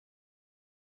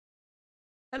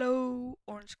Hello,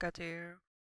 Orange Cat here.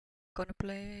 Gonna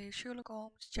play Sherlock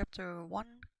Holmes Chapter 1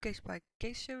 case by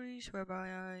case series whereby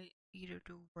I either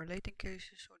do relating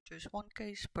cases or just one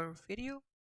case per video.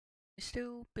 I'm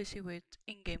still busy with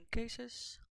in-game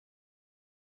cases.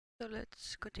 So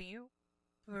let's continue.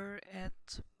 We're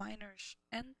at Miner's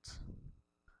End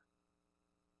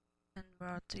and we're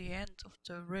at the end of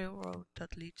the railroad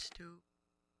that leads to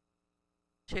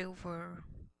Silver.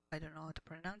 I don't know how to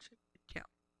pronounce it, but yeah,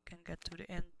 can get to the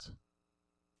end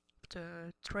of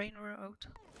the railroad.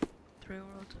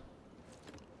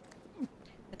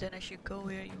 And then as you go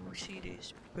here you will see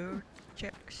this bird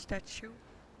check statue,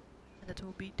 and that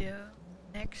will be the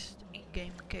next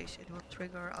in-game case. It will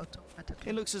trigger automatically.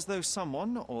 It looks as though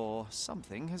someone or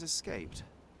something has escaped.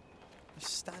 A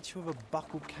statue of a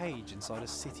buckled cage inside a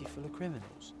city full of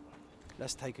criminals.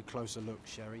 Let's take a closer look,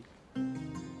 Sherry.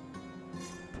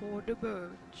 For the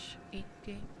birds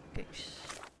in-game case.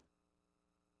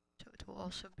 So it will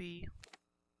also be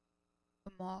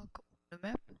a mark on the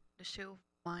map, the Silver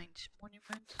Mines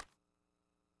Monument.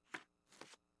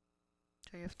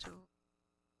 So you have to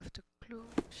have the clue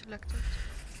selected.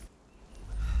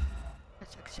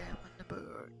 Let's examine the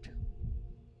bird.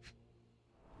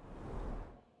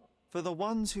 For the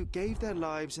ones who gave their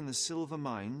lives in the silver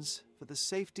mines, for the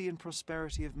safety and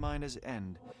prosperity of Miners'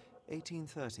 End,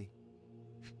 1830.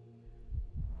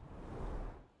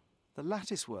 The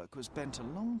lattice work was bent a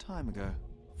long time ago.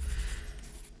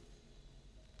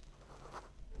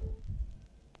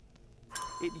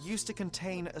 It used to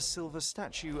contain a silver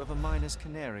statue of a miner's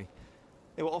canary.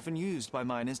 They were often used by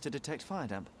miners to detect fire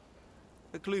damp.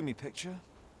 A gloomy picture,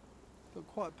 But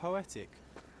quite poetic.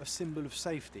 A symbol of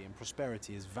safety and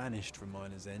prosperity has vanished from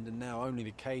Miner's End, and now only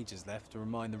the cage is left to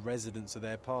remind the residents of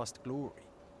their past glory.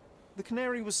 The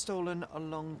canary was stolen a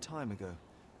long time ago.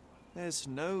 There's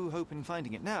no hope in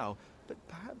finding it now, but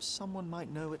perhaps someone might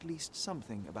know at least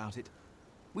something about it.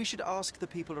 We should ask the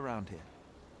people around here.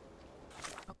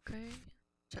 Okay,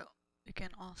 so we can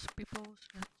ask people. So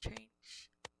let's change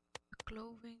the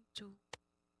clothing to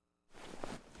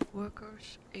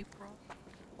workers apron.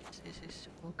 This is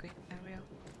working area.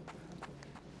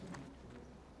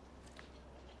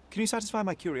 Can you satisfy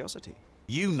my curiosity?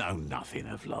 You know nothing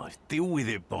of life. Deal with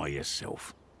it by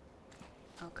yourself.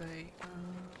 Okay,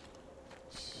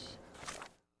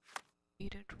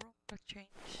 either drop or change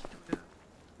to the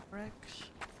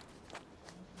Rex.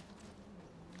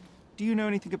 Do you know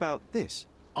anything about this?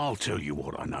 I'll tell you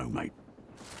what I know, mate.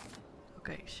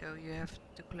 Okay, so you have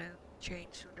to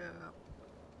change to the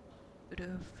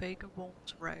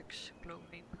vagabond Rex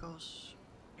clothing, because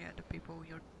yeah, the people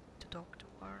you're to talk to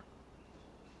are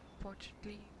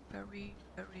unfortunately very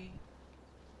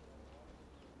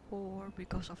poor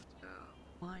because of the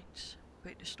mines.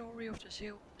 Okay, the story of the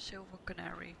silver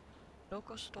canary.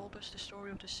 Locals told us the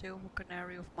story of the silver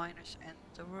canary of Miner's End.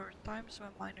 There were times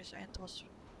when Miner's End was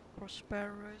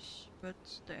prosperous, but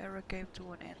the era came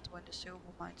to an end when the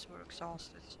silver mines were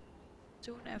exhausted.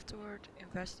 Soon afterward,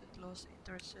 investors lost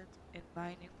interest in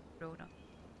mining Rona,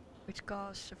 which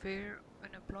caused severe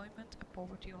unemployment and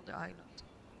poverty on the island.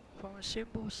 From a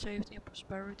symbol of safety and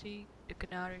prosperity, the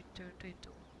canary turned into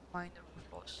a miner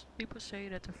of loss. People say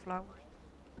that the flower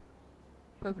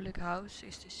public house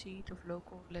is the seat of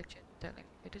local legend telling.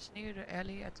 It is near the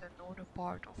alley at the northern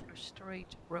part of the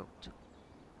straight road. So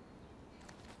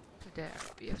there,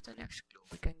 we have the next clue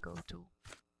we can go to.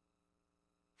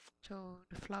 So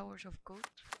the flowers of good,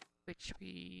 which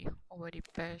we already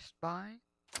passed by,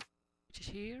 which is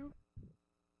here,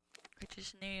 which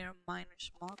is near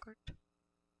Miners Market,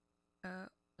 the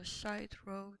side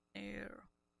road near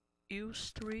U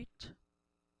Street,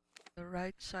 the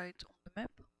right side on the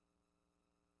map.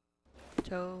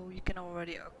 So you can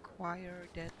already acquire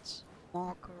that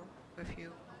marker if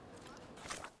you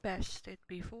passed it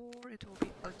before. It will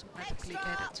be automatically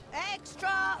added.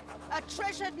 Extra! A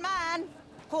treasured man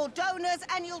called Donors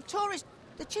Annual Tourist.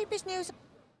 The cheapest news.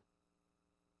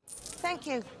 Thank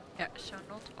you. Yeah, so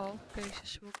not all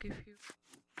cases will give you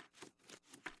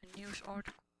a news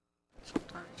article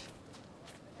sometimes.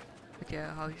 But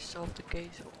yeah, how you solve the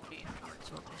case will be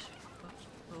influenced what is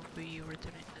will be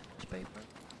written in the newspaper.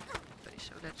 Okay,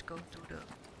 so let's go to the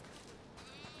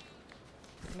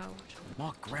flowers of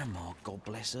My grandma, God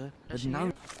bless her, Let's had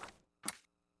known.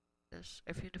 Yes,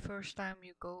 if you the first time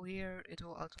you go here, it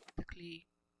will automatically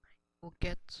will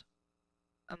get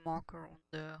a marker on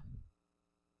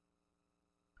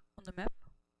the map,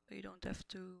 so you don't have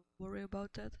to worry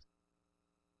about that.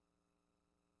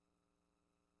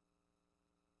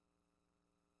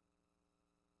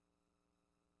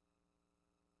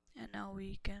 And now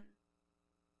we can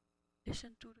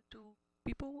listen to the two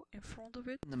people in front of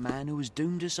it. The man who has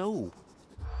doomed us all.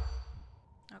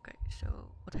 Okay, so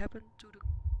what happened to the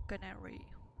canary?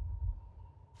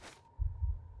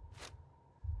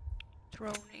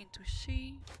 Thrown into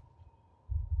sea.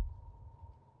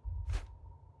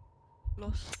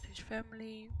 Lost his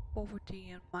family,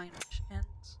 poverty and miner's end.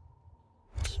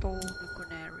 Stole the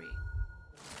canary.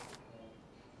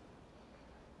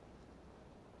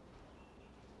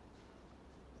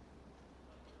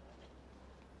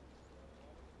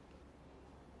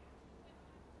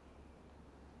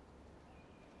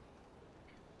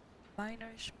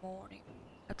 Miner's morning.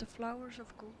 At the Flowers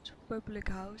of Good public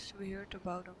house we heard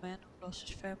about a man who lost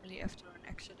his family after an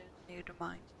accident near the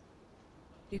mine.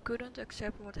 He couldn't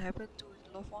accept what happened to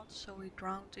his loved ones, so he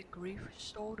drowned in grief,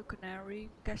 stole the canary,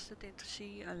 cast it into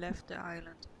sea and left the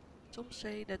island. Some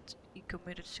say that he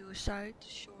committed suicide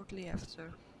shortly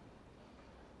after.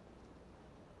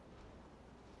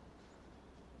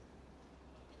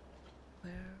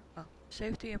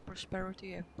 Safety and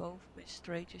prosperity have both been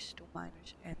strategies to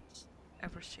miners' ends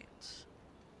ever since.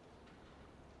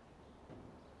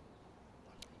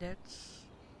 That's...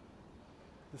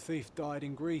 The thief died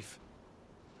in grief.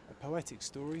 A poetic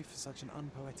story for such an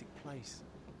unpoetic place.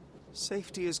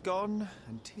 Safety is gone,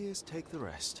 and tears take the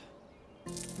rest.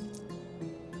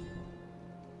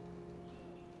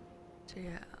 So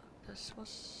yeah, this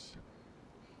was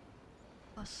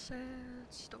a sad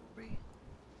story.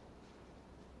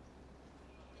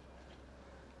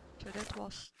 So that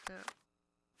was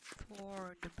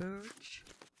for the birch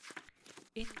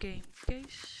in-game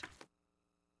case.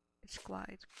 It's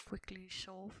quite quickly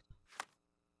solved.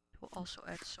 We'll also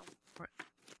add some more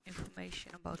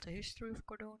information about the history of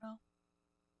Cordona.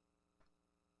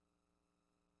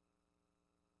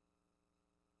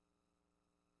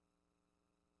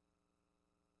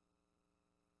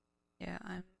 Yeah,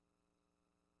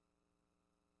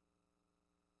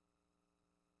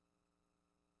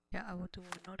 I will do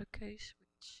another case,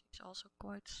 which is also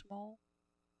quite small.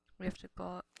 We have to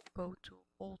go to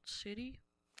Old City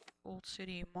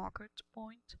Market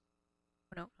Point.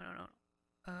 No.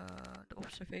 The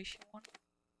observation one.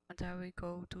 And then we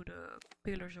go to the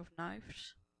Pillars of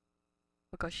Knives.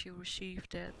 Because you receive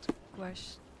that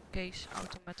quest case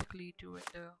automatically during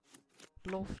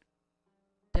the Love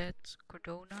Dead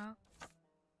Cordona,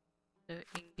 the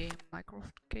in-game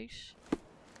Minecraft case.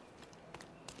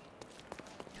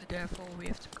 So therefore we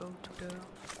have to go to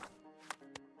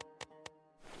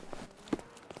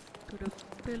the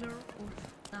Pillar of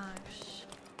Knives.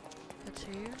 That's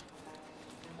here.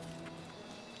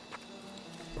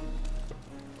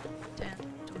 Then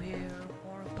to hear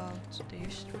more about the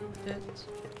history of that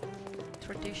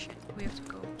tradition, we have to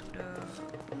go to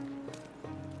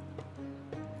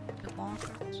the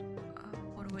market,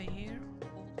 all the way here,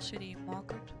 Old City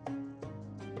Market.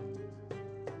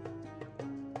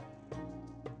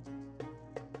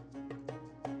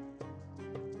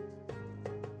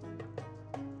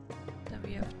 Then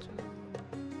we have to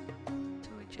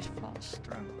just fast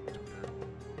travel to the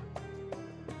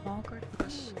market,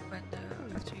 because when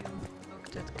after you look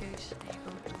at that case and you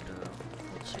go to the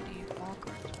Old City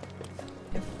Market,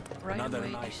 you have right Another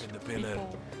away knife these in the pillar.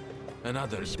 people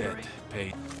Another whispering. debt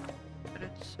paid. But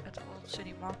it's at the Old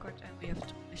City Market and we have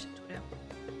to listen to them.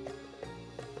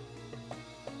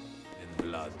 In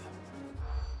blood.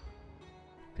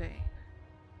 Okay.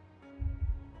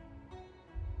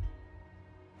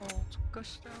 Old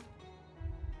custom.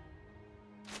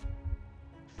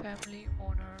 Family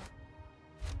honor.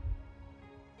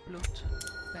 Blood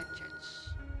vengeance.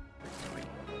 Victory.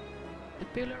 The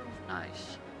Pillar of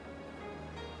Nice.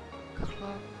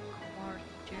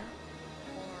 Martyr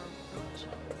or blood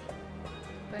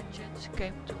vengeance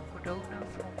came to Cordona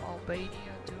from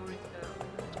Albania during the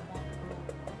Ottoman rule.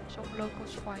 Some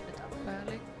locals find it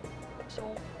compelling,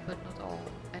 some but not all,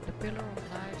 and the Pillar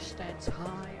of Knives stands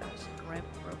high as a grim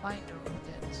reminder of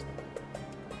that.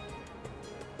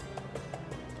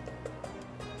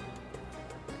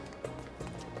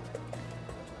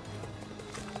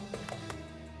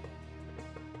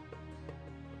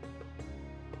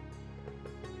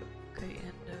 Okay,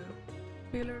 and the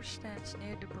pillar stands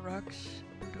near the barracks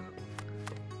to the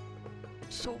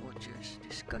soldiers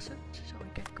discuss it, so we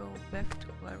can go back to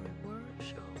where we were.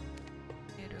 So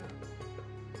near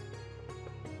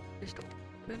is the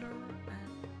pillar,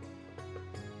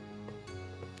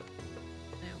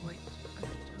 and wait, I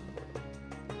have to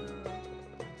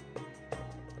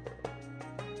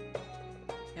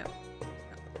yeah, so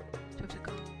I have to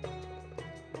go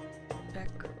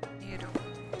back near the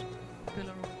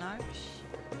Pillar of Knives.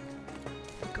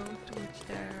 If we go to it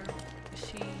there, we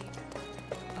see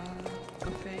a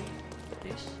cafe,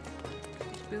 this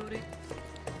building.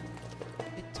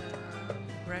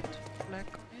 red flag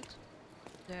on it.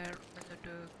 There under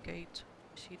the gate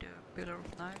you see the pillar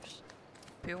of knives.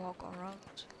 If you walk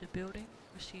around the building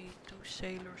you see two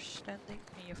sailors standing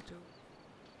and you have to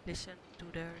listen to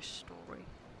their story.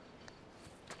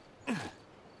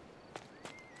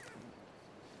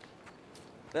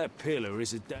 That pillar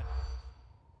is a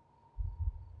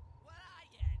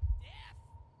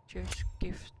Just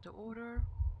give the order.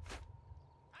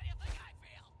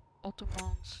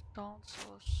 Ottoman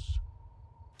stances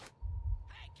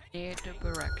near the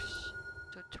barracks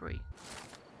to 3.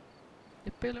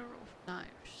 The pillar of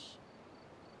knives.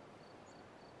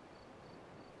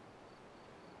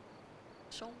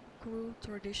 Some cruel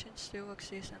traditions still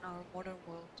exist in our modern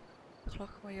world. The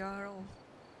Glagmajar of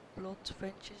blood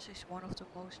vengeance is one of the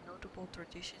most notable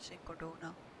traditions in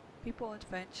Cordona. People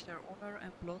avenge their honor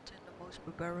and blood in the most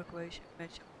barbaric ways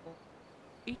imaginable.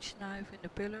 Each knife in the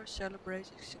pillar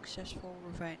celebrates a successful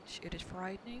revenge. It is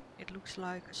frightening, it looks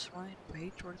like a shrine of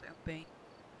hatred and pain.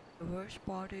 The worst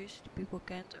part is, the people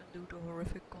can't undo the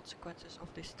horrific consequences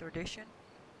of this tradition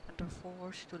and are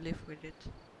forced to live with it.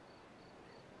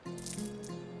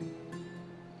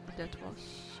 That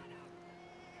was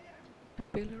the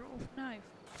pillar of knife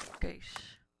case.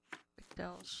 It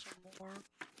tells some more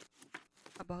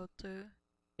about the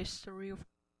history of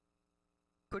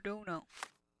Cordona.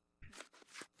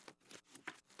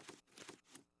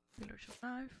 Pillars of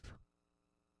knife.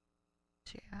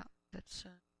 So yeah, that's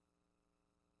a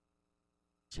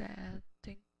sad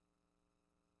thing.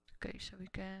 Okay, so we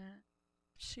can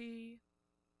see.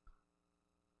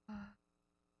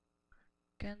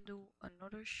 Can do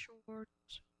another short,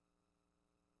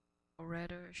 or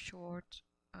rather short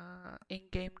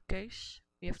in-game case.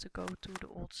 We have to go to the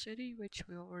old city, which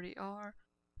we already are.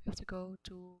 We have to go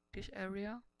to this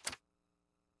area,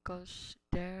 because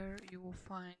there you will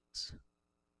find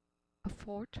a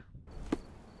fort,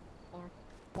 or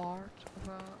part of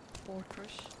a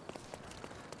fortress. So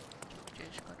we're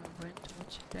just gonna rent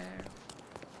what's there.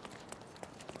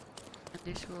 And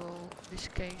this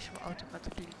case will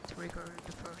automatically trigger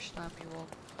the first time you walk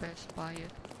past by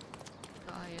it.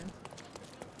 So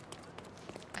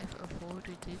I've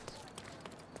avoided it.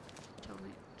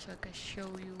 So I can show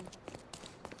you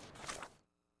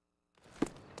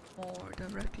more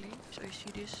directly. So you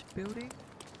see this building?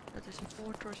 That is a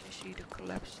fortress. You see the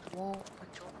collapsed wall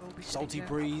and John will be Salty there.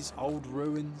 breeze, old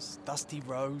ruins, dusty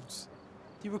roads.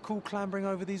 Do you recall clambering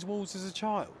over these walls as a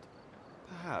child?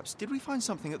 Perhaps. Did we find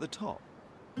something at the top?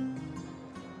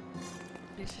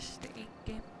 This is the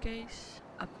in-game case,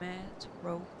 a mad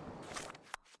rope.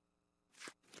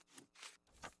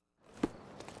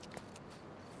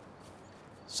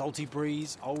 Salty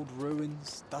breeze, old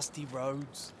ruins, dusty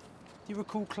roads. Do you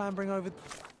recall clambering over...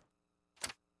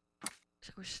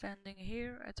 So we're standing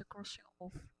here at the crossing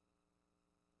of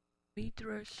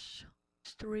Beatrice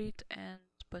Street and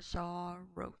Bazaar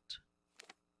Road.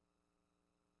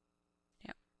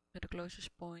 Yeah, but the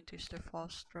closest point is the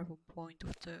fast travel point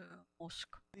of the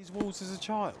mosque. these walls as a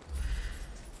child?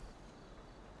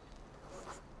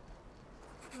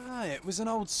 Ah, it was an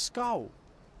old skull.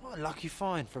 What a lucky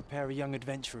find for a pair of young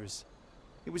adventurers.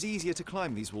 It was easier to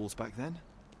climb these walls back then.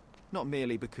 Not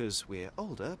merely because we're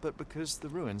older, but because the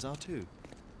ruins are too.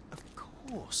 Of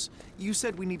course. You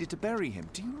said we needed to bury him.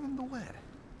 Do you remember where?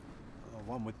 Oh,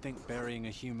 one would think burying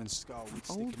a human skull would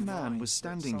stick Old in man mind, was but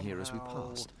standing here as we somehow-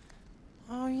 passed.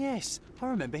 Oh yes, I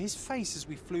remember his face as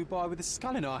we flew by with a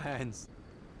skull in our hands.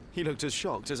 He looked as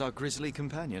shocked as our grisly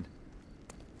companion.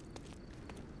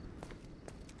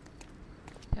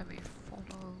 Can we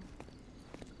follow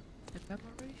the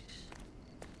memories?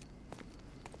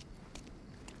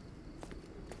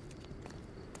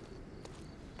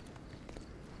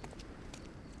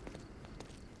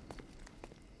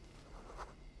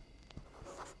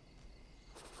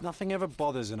 Nothing ever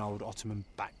bothers an old Ottoman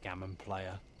backgammon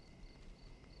player.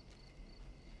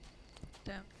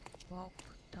 Then walk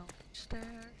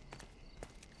downstairs.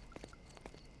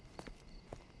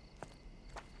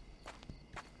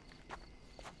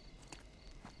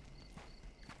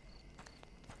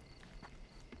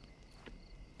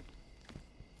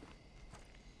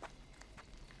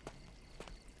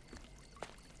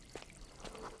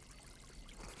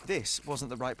 This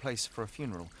wasn't the right place for a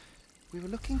funeral. We were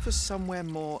looking for somewhere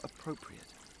more appropriate.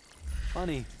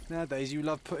 Funny, nowadays you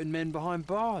love putting men behind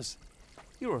bars.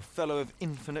 You're a fellow of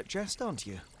infinite jest, aren't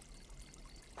you?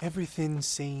 Everything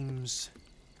seems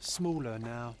smaller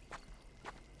now.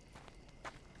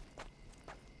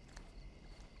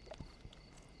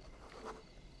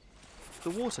 The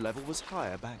water level was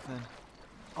higher back then.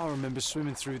 I remember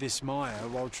swimming through this mire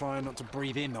while trying not to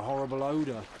breathe in the horrible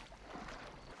odour.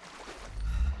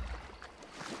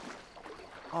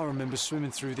 I remember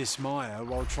swimming through this mire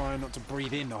while trying not to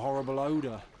breathe in the horrible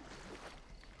odour.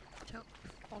 So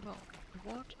follow the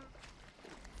water.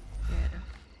 Yeah,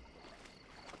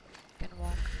 can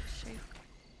walk safely.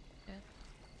 Then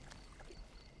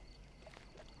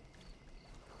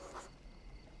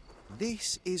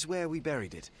This is where we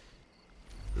buried it.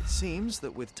 It seems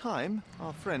that with time,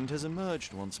 our friend has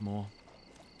emerged once more.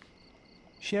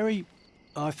 Sherry,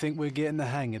 I think we're getting the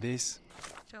hang of this.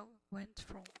 so went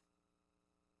from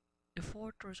the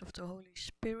fortress of the Holy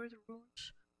Spirit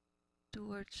ruins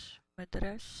towards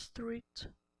Madras Street.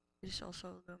 This is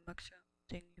also the maximum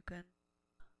thing you can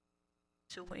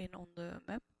zoom in on the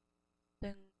map.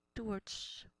 Then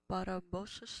towards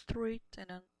Barabosa Street and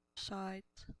then side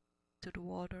to the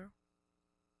water.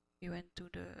 You went to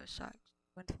the side.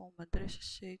 Went from Madras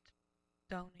Street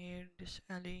down here in this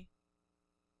alley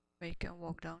where you can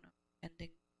walk down, ending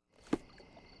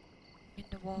in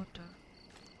the water.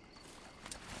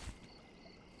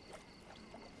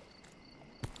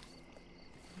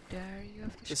 There you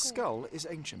have The skull is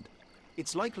ancient.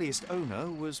 Its likeliest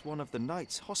owner was one of the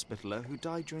Knights Hospitaller who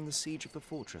died during the siege of the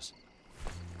fortress.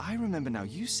 I remember now,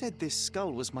 you said this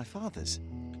skull was my father's.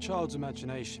 A child's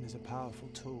imagination is a powerful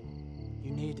tool.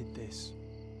 You needed this.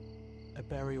 A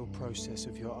burial process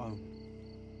of your own.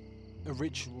 A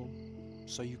ritual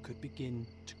so you could begin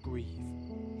to grieve.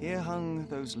 Here hung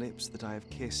those lips that I have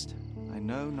kissed, I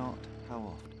know not how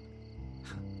oft.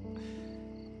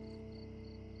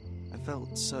 I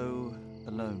felt so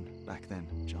alone back then,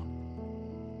 John.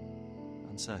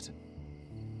 Uncertain.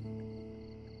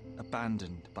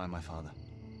 Abandoned by my father.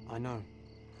 I know.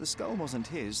 The skull wasn't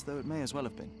his, though it may as well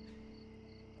have been.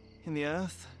 In the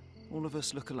earth, all of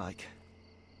us look alike.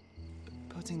 But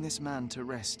putting this man to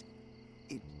rest,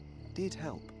 it did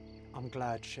help. I'm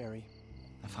glad, Sherry.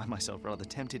 I find myself rather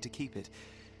tempted to keep it.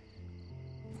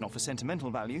 If not for sentimental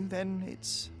value, then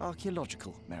it's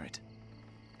archaeological merit.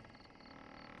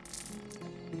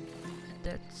 And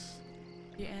that's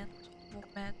the end of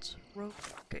Matt's rogue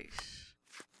case.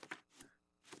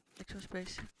 It was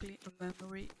basically a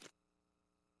memory.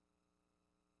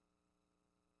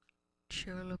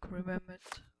 Sherlock remembered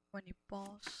when he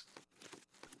passed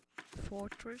the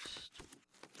fortress,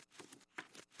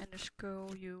 and the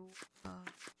skull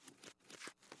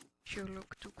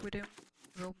Sherlock took with him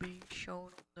will be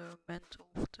shown on the mantle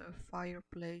of the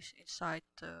fireplace inside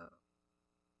the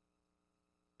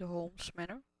Holmes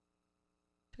Manor.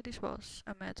 So this was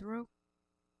a Mad Rogue.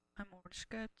 I'm Orange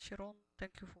Cat, Sharon,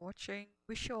 thank you for watching,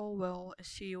 wish you all well and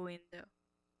see you in the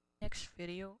next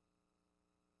video.